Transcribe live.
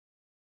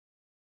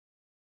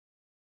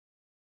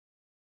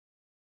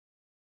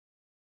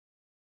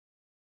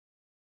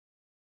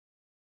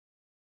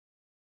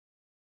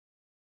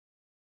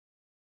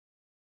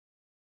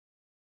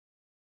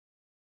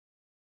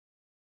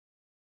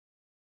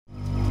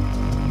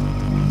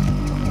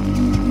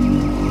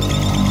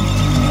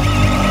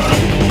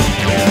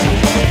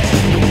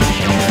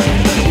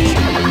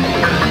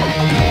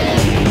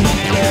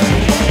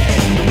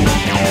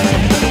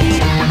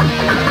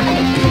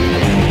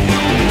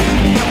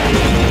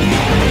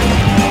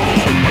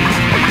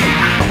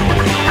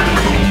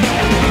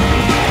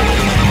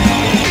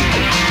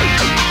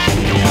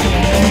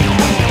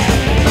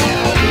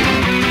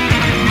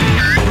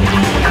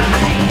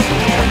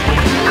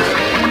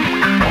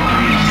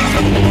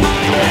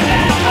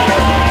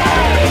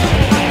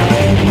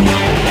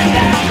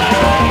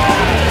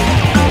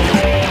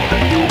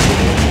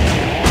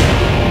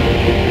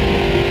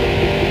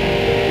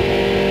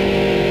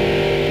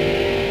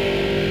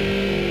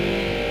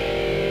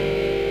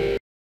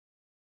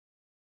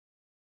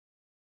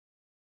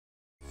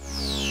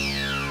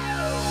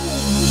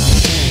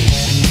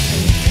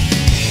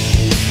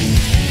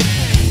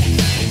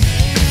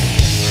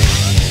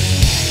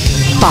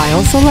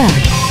select.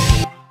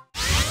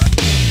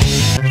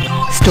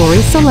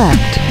 Story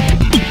select.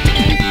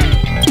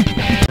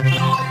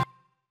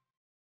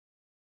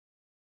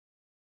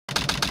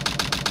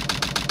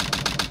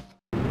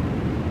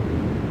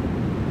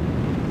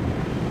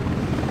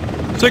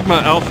 Sigma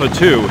Alpha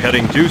 2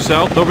 heading due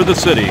south over the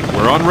city.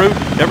 We're en route.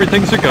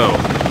 Everything's a go.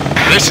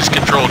 This is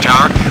Control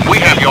Tower. We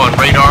have you on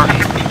radar.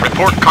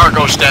 Report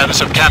cargo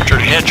status of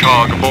captured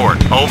Hedgehog aboard.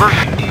 Over.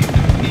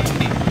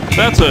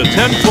 That's a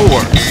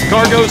 10-4.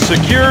 Cargo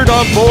secured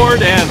on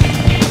board and...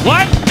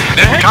 What?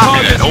 The Didn't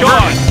copy Hedgehog that. is Over.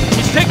 gone.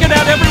 He's taken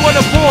out everyone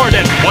aboard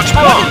and... What's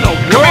What wrong? in the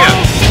Come in.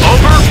 world?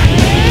 Over.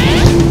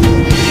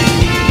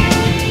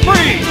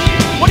 Freeze!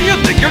 What do you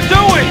think you're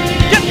doing?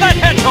 Get that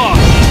Hedgehog!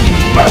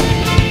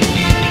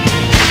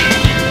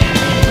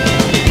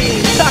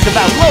 Talk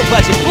about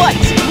low-budget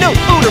flights, no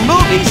food or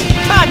movies.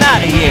 I'm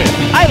out of here.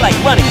 I like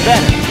running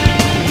better.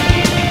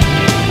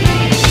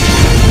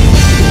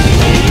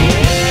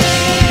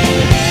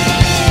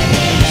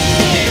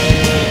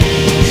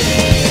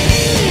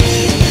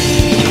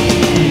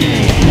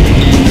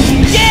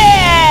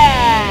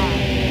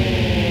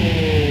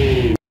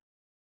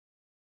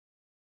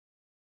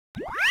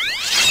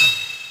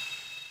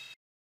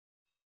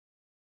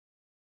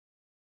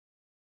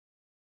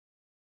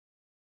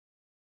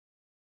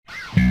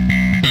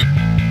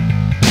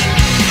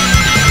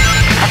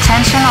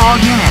 Attention all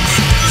units.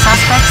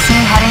 Suspect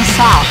seen heading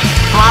south.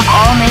 Block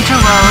all major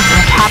roads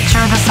and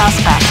capture the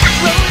suspect.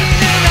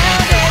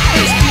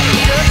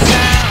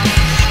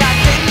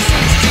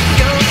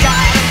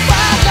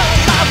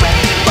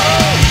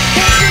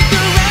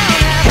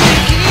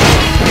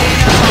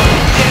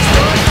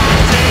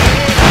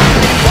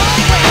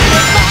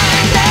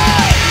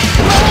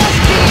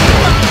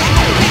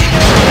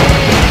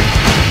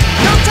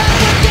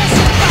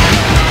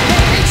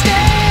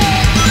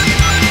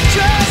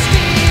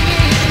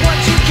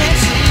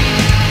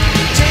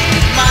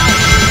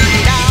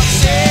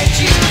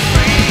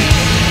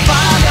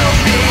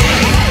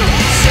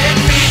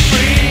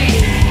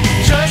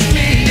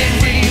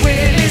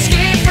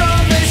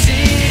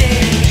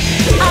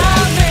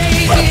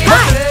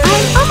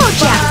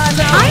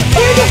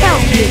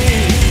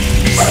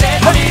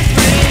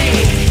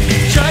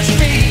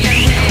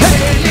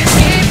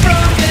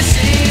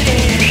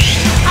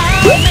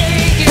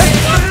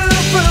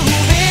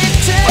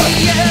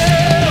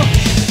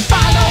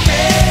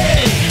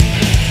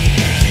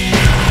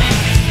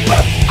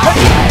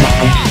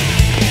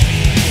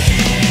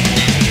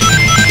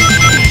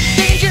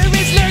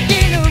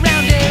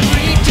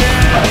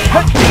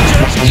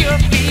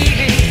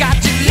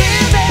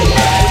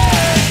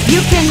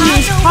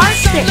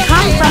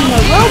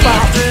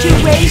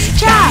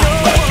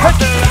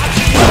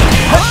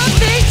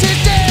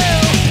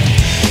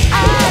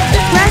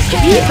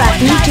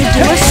 Button to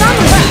do a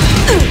somersault.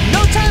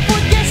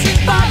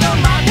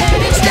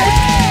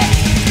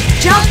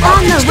 Jump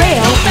on the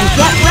rail and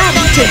get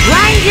ready to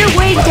grind your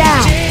way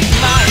down.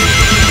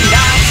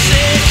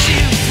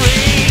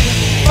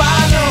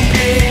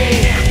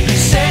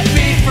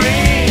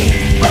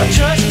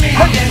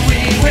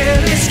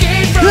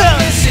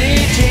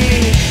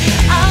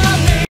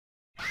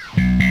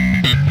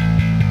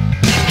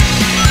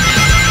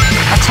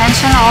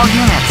 Attention all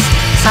units.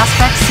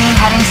 Suspect seen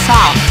heading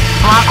south.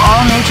 Block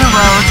all major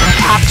roads and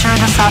capture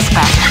the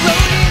suspect.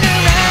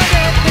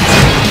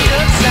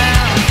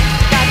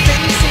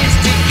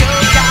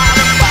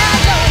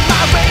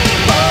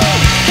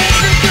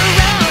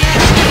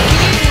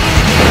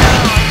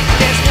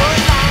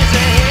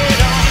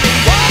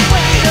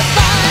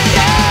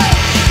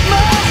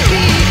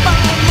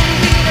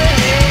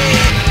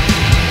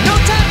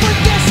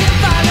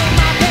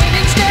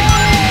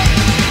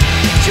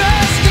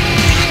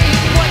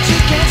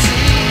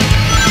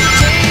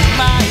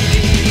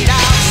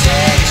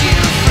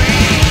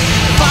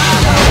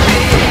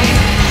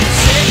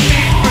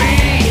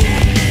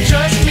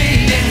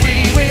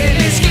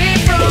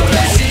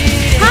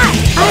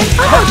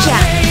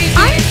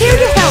 I'm here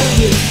to help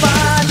you.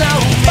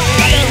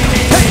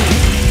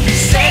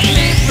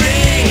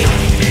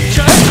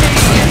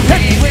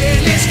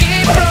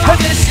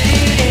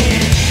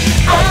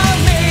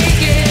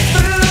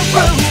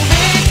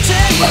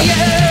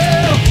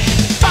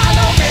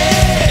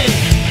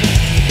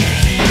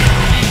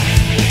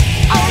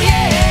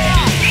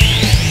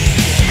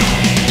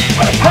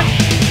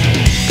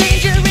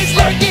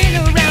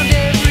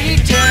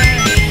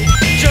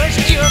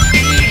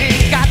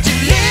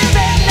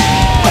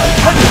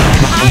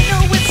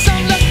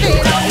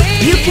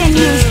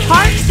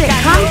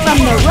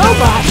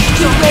 Robot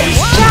to raise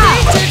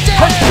child.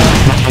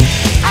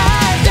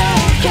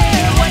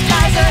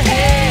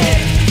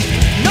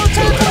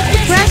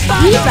 Press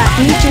E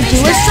button to do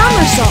a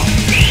somersault.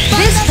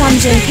 This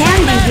comes in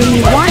handy when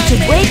you want to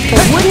break the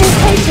wooden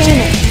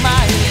container.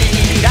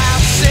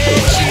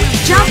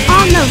 Jump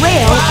on the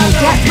rail and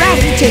get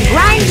ready to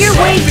grind your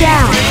way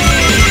down.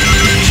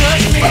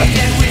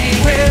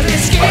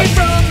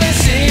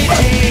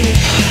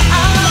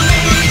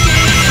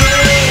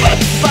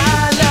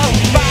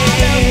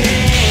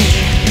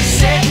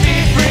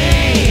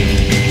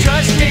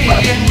 Trust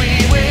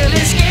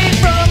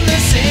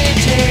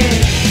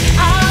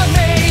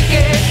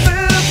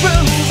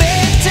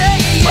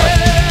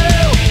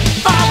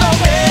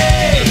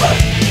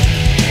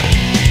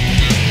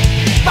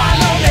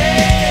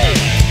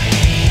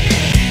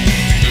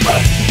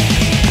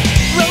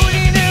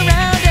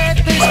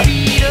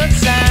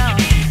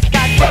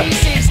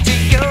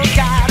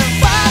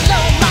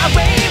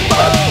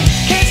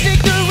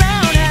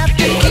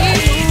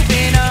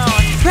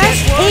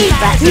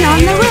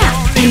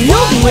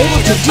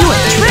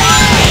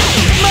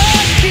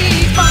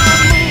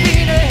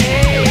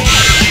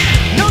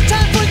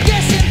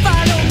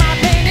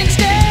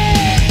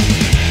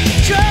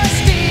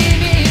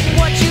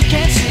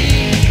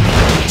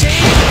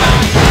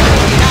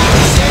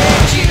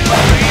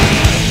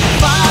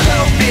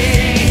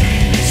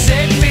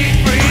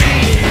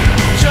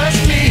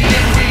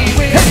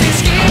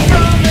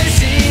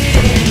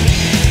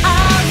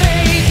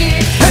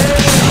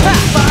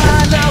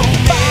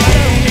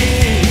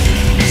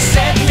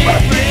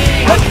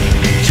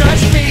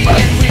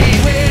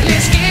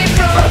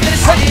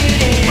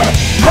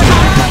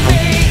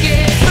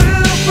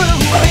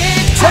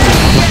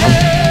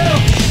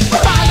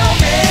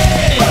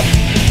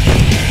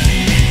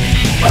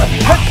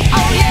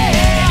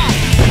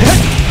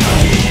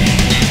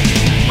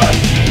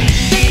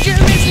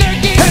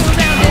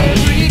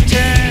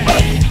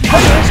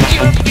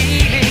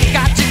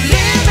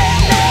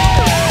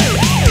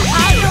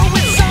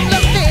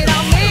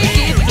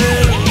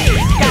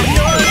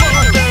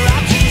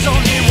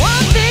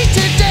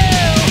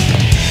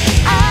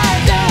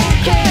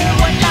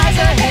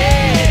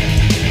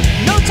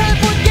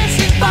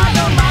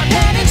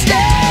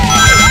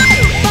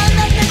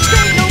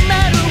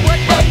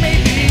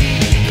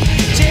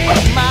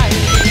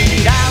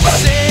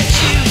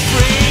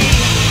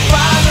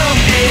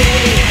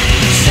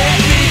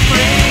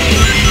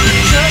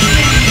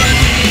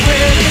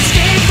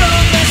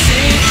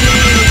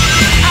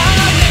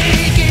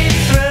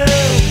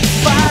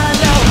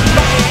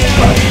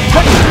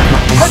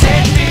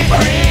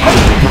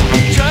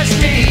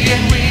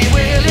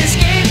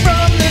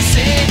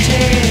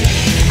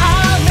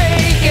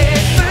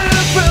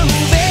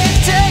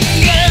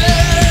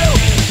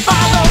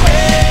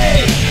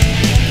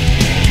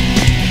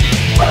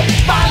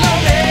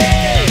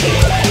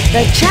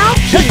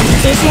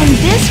is in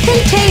this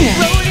container.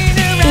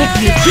 If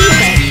you keep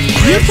it,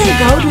 you can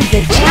go to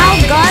the Chow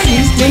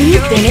Garden when you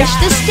finish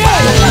the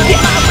stage.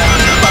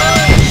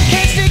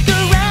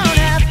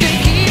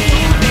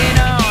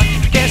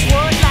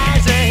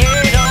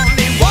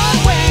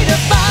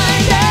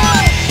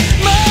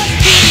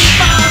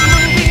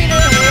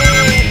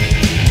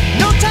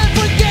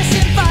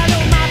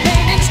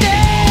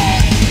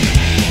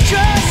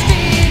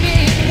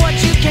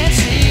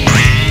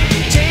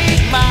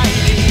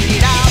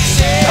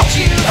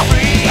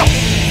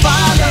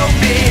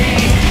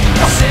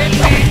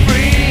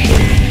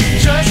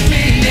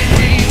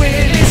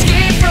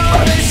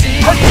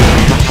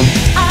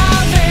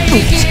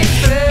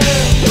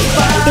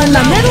 In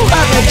the middle of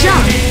a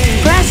jump,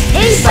 press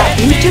A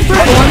button to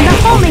perform the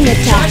homing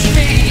attack.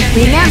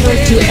 Remember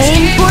to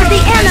aim for the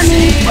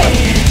enemy.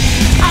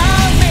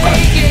 I'll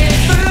make it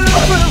through,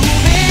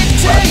 prove it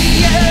to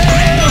you.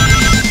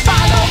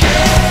 Follow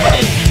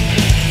me.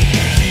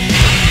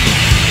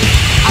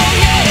 Oh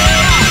yeah.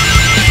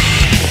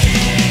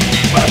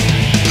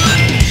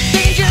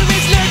 Danger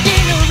is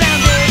lurking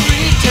around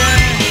every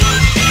turn.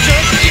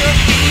 Trust your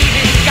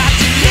feelings, got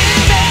to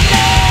live and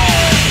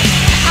learn.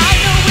 I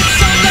know it's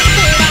something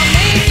I'll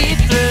make it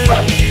through.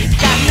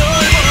 Got no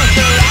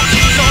other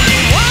options, only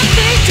one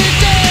thing to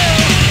do.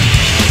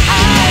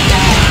 I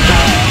know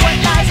what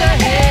lies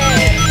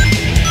ahead.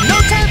 No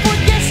time for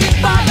guessing,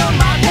 follow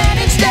my plan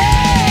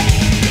instead.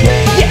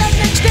 Yes.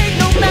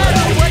 No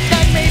matter what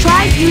that may be.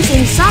 Try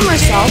using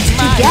somersaults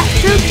to get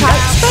through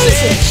tight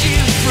spaces.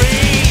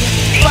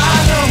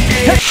 Follow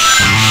me.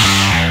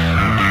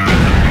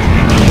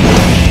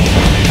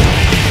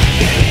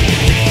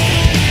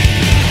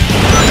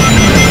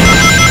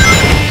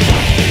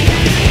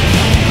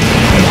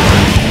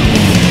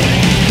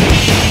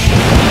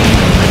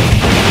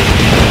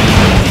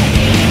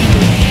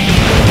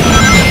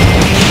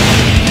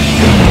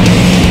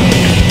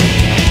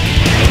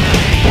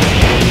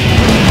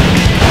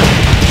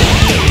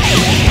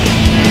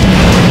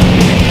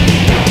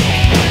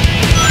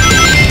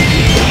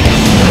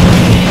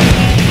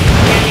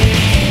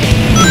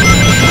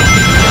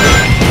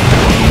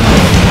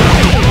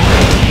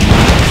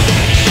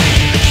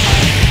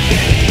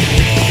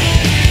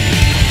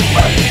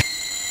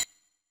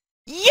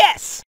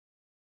 Yes!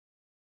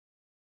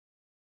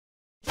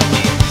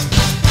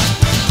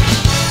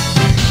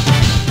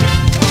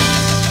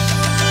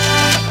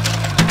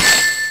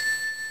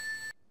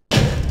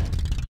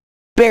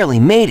 Barely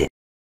made it.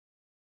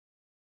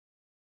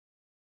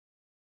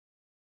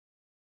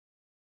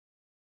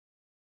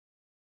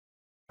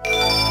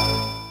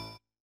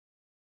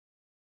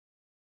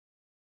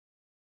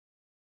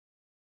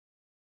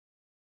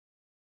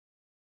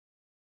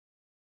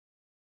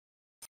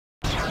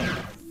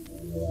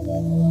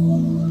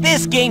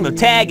 This game of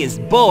tag is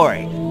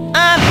boring.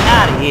 I'm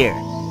out of here.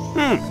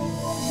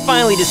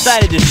 Finally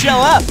decided to show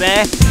up,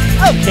 eh?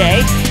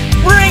 Okay,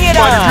 bring it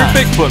Spider on!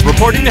 Troop Bigfoot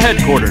reporting to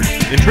headquarters.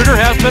 Intruder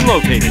has been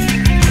located.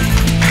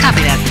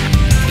 Copy that.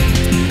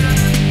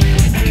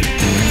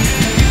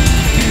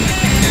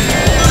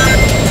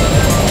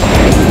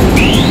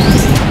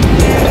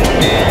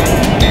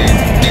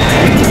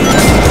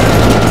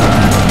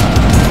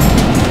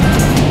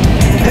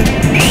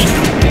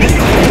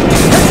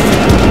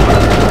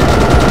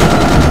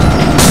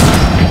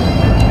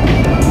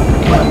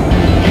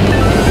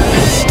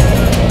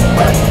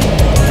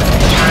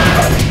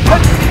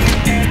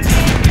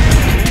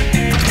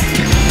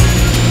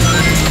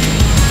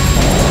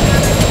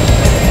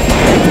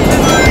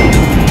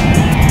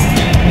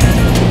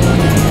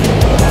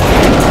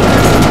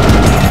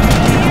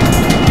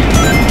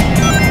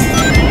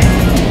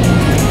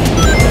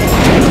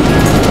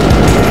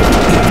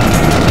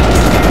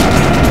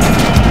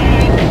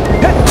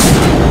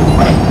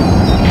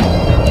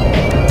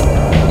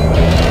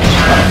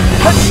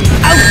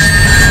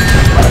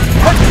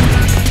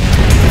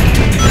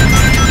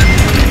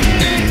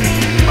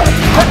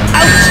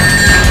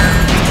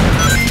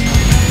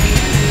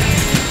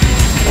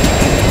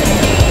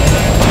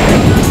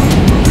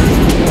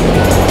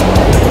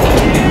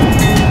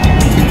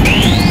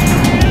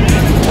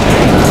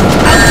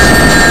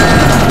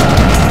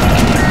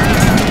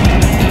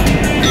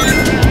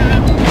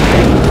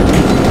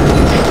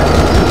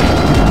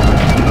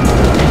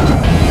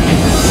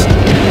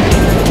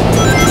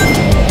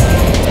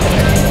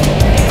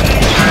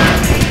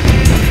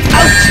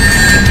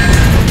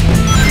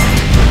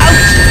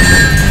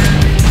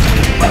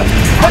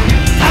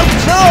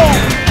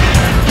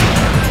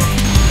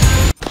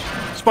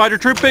 Spider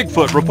Troop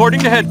Bigfoot reporting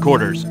to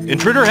headquarters.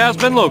 Intruder has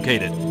been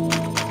located.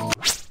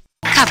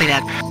 Copy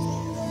that.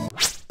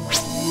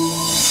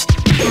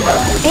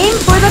 Aim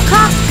for the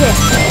cockpit.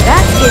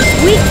 That's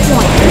its weak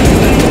point.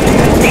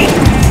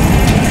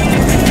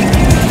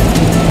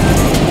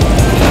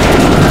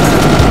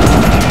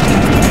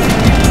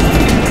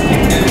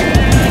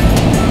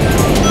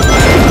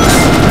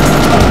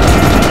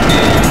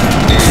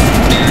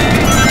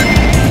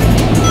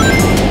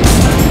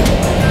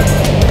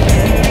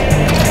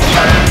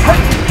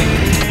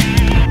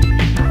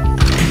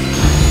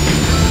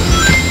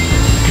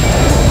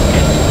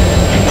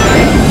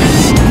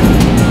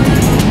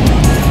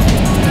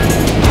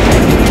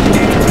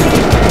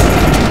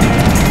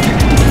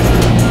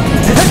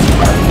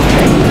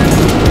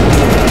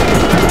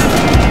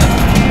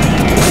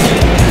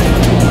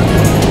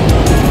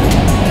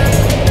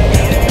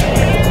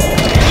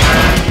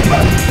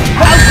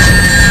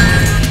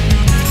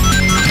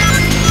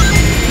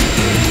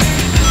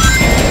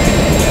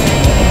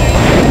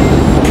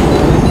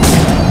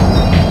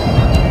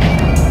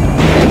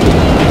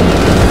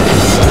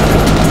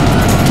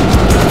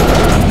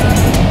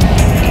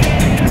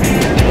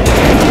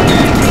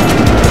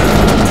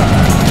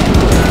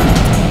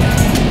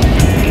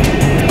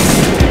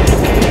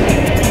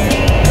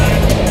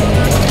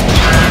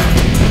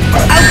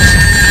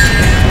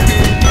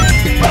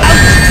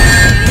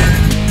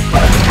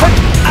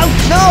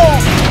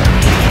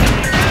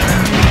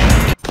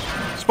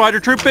 Spider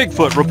Troop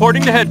Bigfoot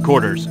reporting to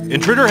headquarters.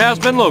 Intruder has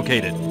been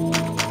located.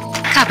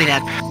 Copy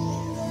that.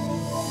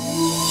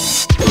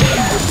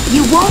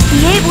 You won't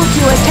be able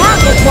to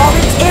attack it while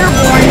it's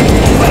airborne.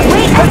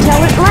 Wait until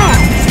it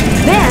lands.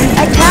 Then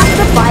attack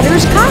the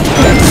fighter's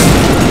cockpit.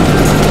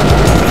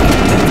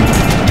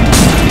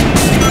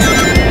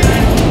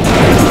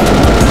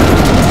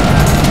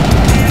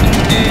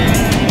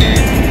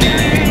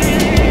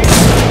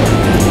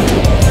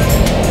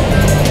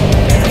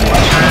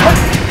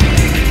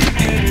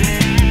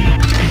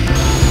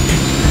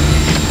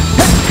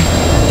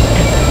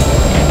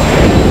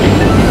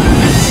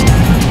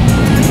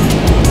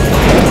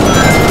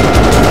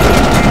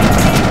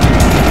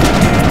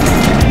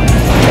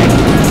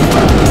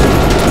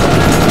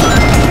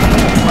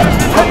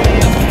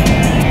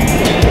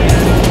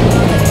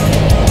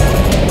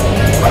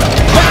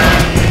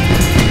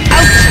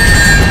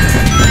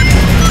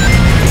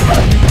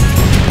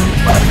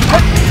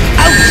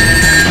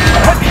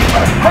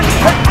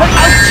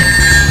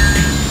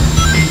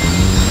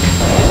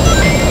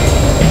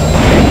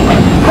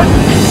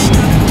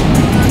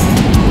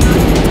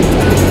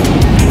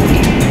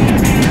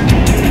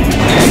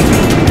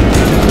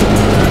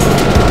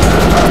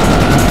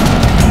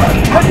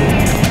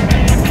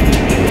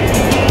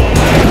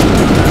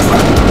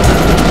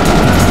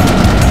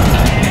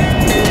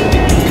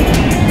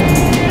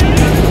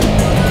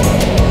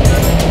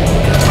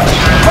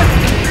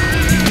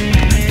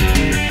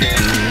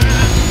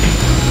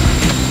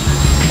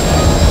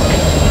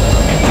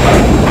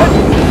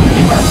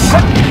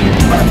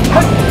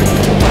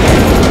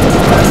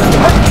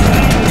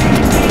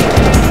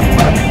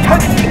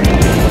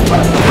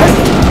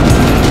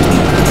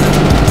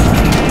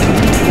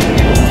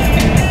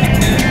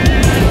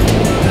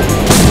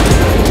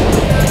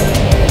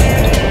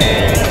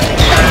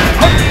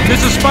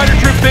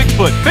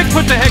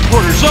 Bigfoot to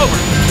headquarters, over.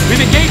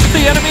 We've engaged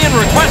the enemy and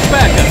request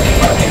backup.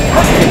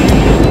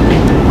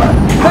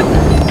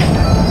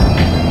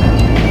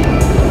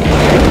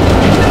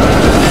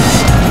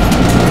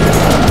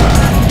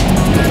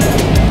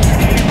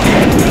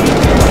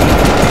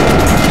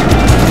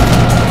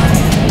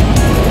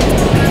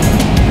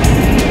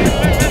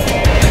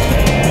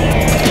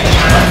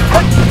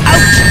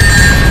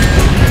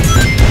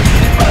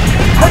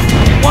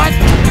 What?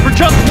 For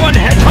just one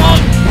hedgehog?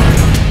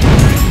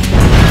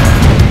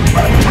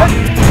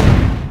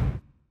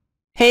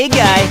 Hey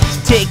guy,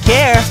 take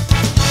care.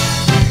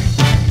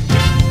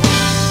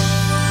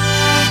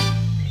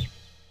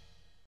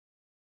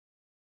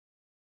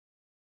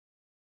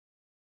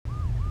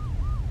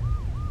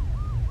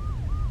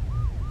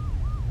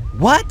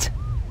 What?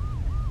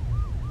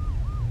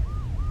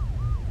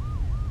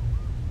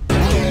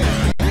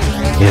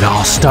 It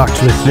all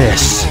starts with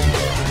this.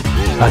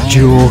 A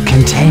jewel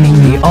containing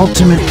the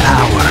ultimate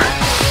power.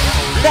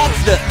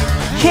 That's the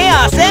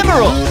Chaos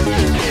Emerald!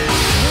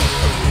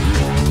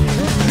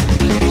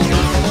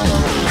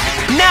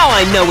 Now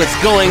I know what's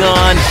going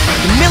on.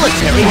 The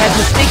military has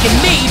mistaken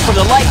me for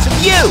the likes of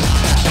you.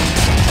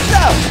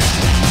 So,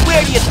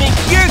 where do you think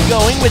you're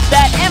going with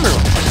that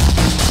emerald?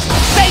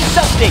 Say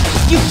something,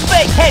 you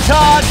fake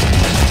hedgehog!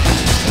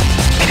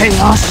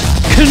 Chaos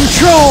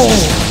control!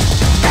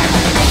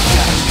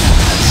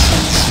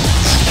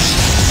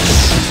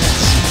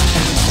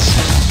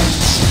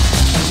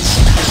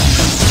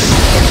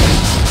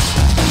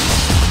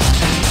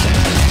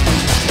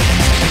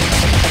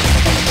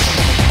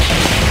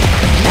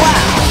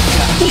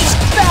 He's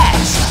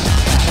fast!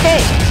 Hey,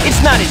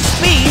 it's not his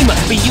speed, he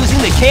must be using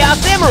the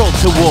Chaos Emerald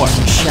to warp!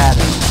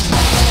 Shadow,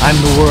 I'm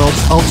the world's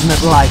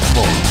ultimate life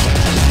form.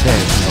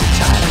 There's no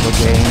time for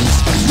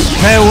games.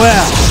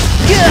 Farewell!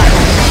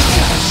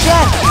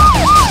 Shadow!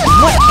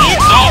 What is...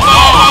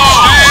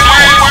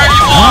 Stay where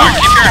you are!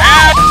 Keep your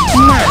head!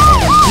 Not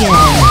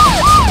again.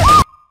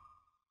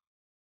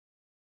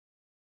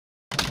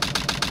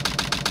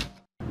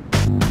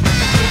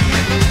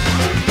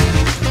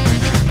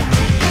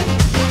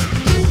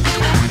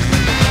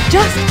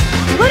 Just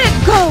let it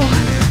go.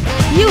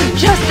 You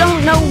just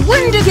don't know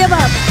when to give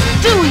up,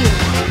 do you?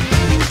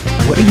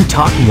 What are you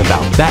talking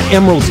about? That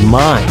emerald's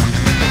mine.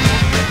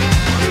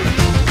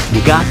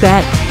 You got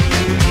that?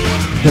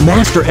 The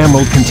Master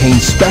Emerald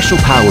contains special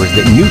powers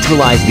that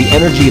neutralize the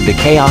energy of the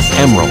Chaos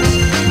Emeralds.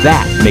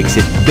 That makes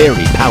it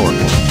very powerful.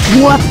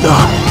 What the?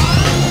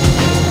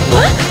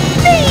 What?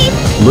 Thief!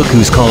 Look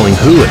who's calling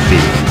who a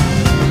thief.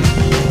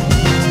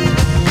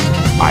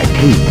 I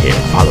came here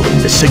following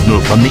the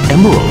signal from the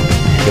Emerald.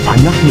 If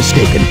I'm not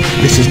mistaken,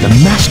 this is the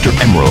Master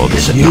Emerald,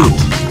 is it not?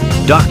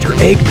 Dr.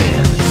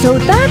 Eggman. So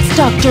that's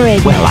Dr.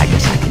 Eggman. Well, I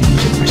guess I can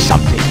use it for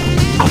something.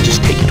 I'll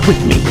just take it with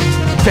me.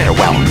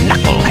 Farewell,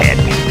 knucklehead.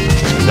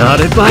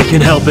 Not if I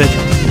can help it.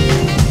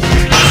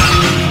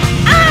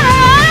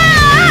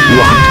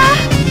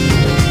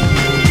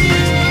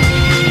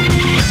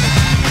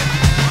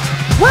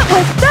 What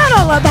was that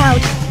all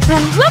about?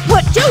 And look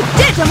what you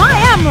did to my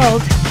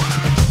emerald!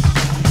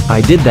 I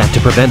did that to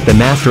prevent the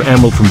Master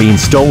Emerald from being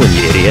stolen,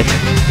 you idiot.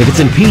 If it's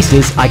in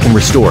pieces, I can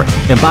restore it.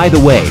 And by the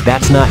way,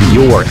 that's not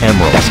your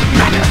emerald. Doesn't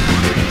matter.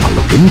 I'll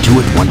look attend to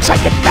it once I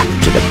get back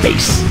to the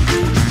base.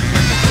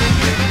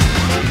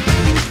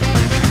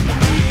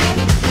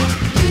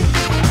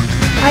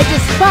 I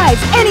despise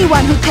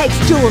anyone who takes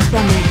jewels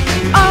from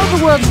me. All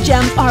the world's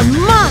gems are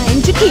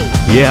mine to keep.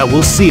 Yeah,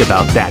 we'll see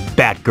about that,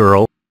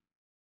 Batgirl.